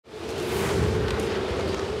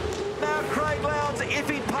if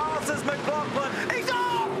he passes McLaughlin, he's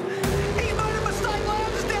off! He's made a mistake,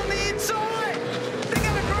 Lowndes down the inside! They're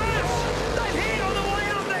going to crash! They've hit on the way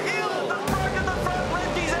up the hill! They've broken the front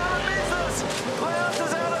left, he's out of business! Lowndes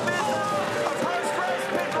is out of business! A post-race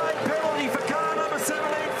pit lane penalty for car number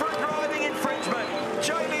 17 for a driving infringement.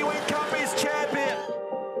 Jamie Whitcomb is champion.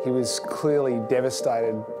 He was clearly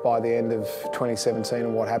devastated by the end of 2017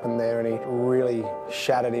 and what happened there, and he really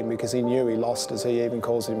shattered him because he knew he lost, as he even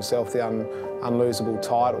calls himself, the unlosable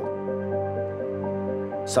title.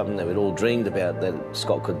 Something that we'd all dreamed about that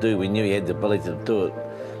Scott could do. We knew he had the ability to do it,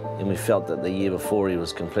 and we felt that the year before he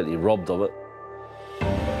was completely robbed of it.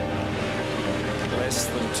 Less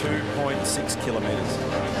than 2.6 kilometres.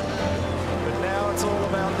 But now it's all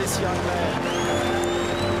about this young man.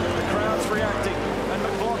 The crowd's reacting.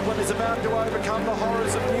 McLaughlin is about to overcome the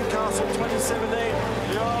horrors of Newcastle 2017.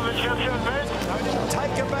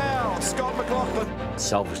 Take a bow, Scott McLaughlin.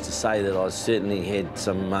 Selfish to say that I certainly had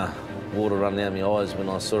some water run down my eyes when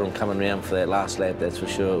I saw him coming around for that last lap, that's for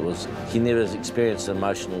sure. He never has experienced an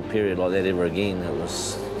emotional period like that ever again. It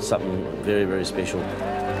was something very, very special.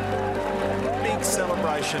 Big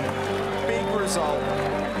celebration, big result.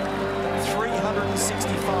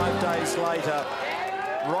 365 days later,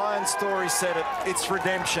 Ryan Story said it, it's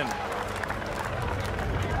redemption.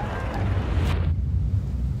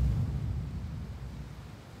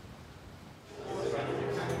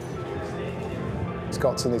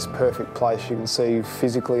 Scott's in this perfect place. You can see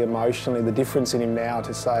physically, emotionally, the difference in him now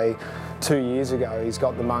to, say, 2 years ago. He's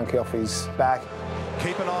got the monkey off his back.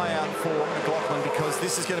 Keep an eye out for McLaughlin because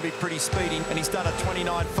this is going to be pretty speedy, and he's done a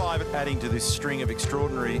 29.5, adding to this string of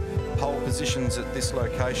extraordinary pole positions at this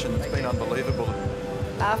location. It's been unbelievable.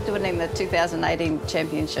 After winning the 2018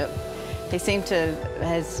 championship, he seemed to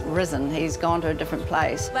has risen. He's gone to a different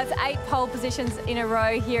place. That's 8 pole positions in a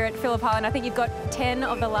row here at Phillip Island. I think you've got 10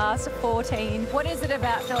 of the last 14. What is it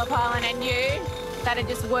about Phillip Island and you that are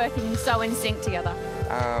just working so in sync together?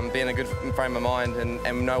 Being a good frame of mind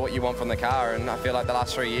and know what you want from the car, and I feel like the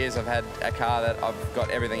last 3 years I've had a car that I've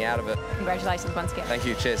got everything out of it. Congratulations once again. Thank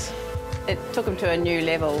you, cheers. It took him to a new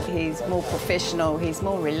level. He's more professional, he's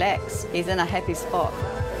more relaxed, he's in a happy spot.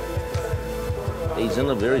 He's in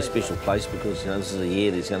a very special place because, you know, this is a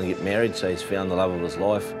year that he's going to get married, so he's found the love of his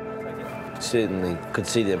life. Certainly could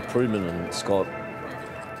see the improvement in Scott.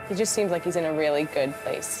 He just seems like he's in a really good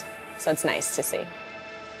place, so it's nice to see.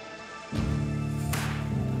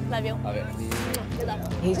 Love you. Love it.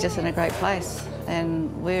 He's just in a great place,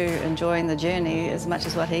 and we're enjoying the journey as much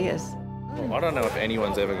as what he is. I don't know if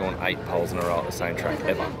anyone's ever gone 8 poles in a row at the same track,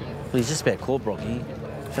 ever. Well, he's just about caught Brocky.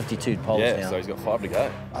 52 poles now. Yeah, so he's got 5 to go.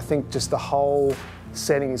 I think just the whole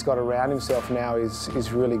setting he's got around himself now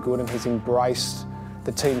is really good, and he's embraced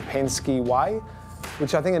the Team Penske way,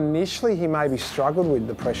 which I think initially he maybe struggled with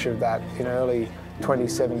the pressure of that in early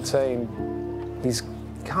 2017. He's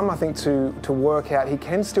come, I think, to work out he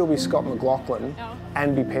can still be Scott McLaughlin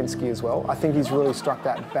and be Penske as well. I think he's really struck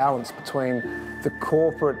that balance between the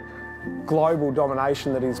corporate global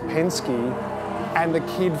domination that is Penske and the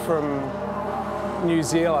kid from New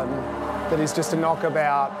Zealand that is just a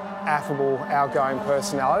knockabout, affable, outgoing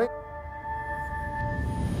personality.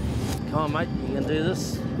 Come on, mate, you can do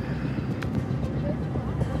this.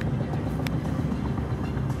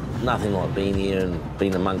 Nothing like being here and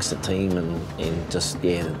being amongst the team and just,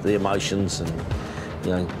 yeah, the emotions and,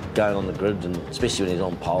 you know, going on the grid, and especially when he's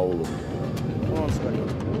on pole. Come on, Scotty.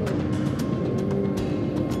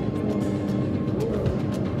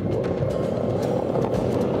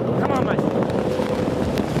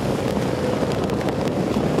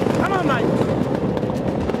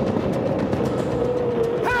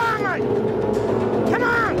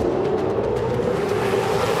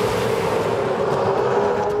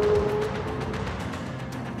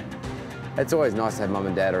 It's always nice to have Mum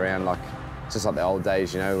and Dad around, like, just like the old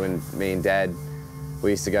days, you know, when me and Dad, we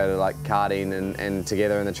used to go to, like, karting and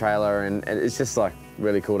together in the trailer, and it's just, like,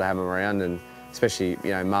 really cool to have them around, and especially, you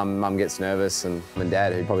know, Mum gets nervous, and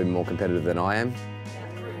Dad, who's probably more competitive than I am.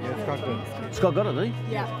 Yeah, Scott did. Scott got it, did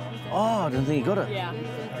he? Yeah. Oh, I didn't think he got it. Yeah.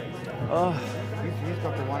 Oh. He's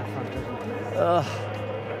got the white front, doesn't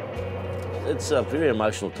he? It's a very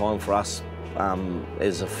emotional time for us.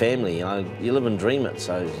 As a family, you know, you live and dream it,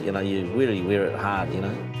 so, you know, you really wear it hard, you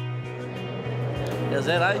know. How's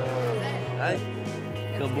that, eh? Hey?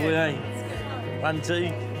 Good boy, eh? 1,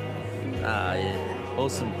 2. Ah, yeah.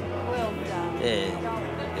 Awesome. Well done.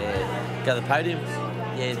 Yeah. Go to the podium?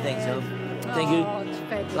 Yeah, thanks, Helen. Thank you.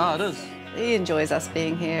 Oh, it is. He enjoys us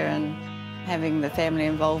being here and having the family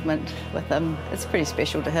involvement with him. It's pretty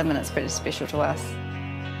special to him and it's pretty special to us.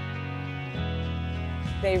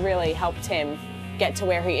 They really helped him get to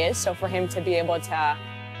where he is. So for him to be able to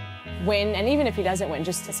win, and even if he doesn't win,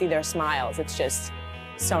 just to see their smiles, it's just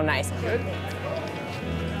so nice. Good.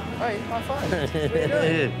 Hey, high five. What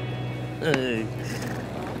are you doing?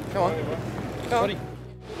 Come on. Come on.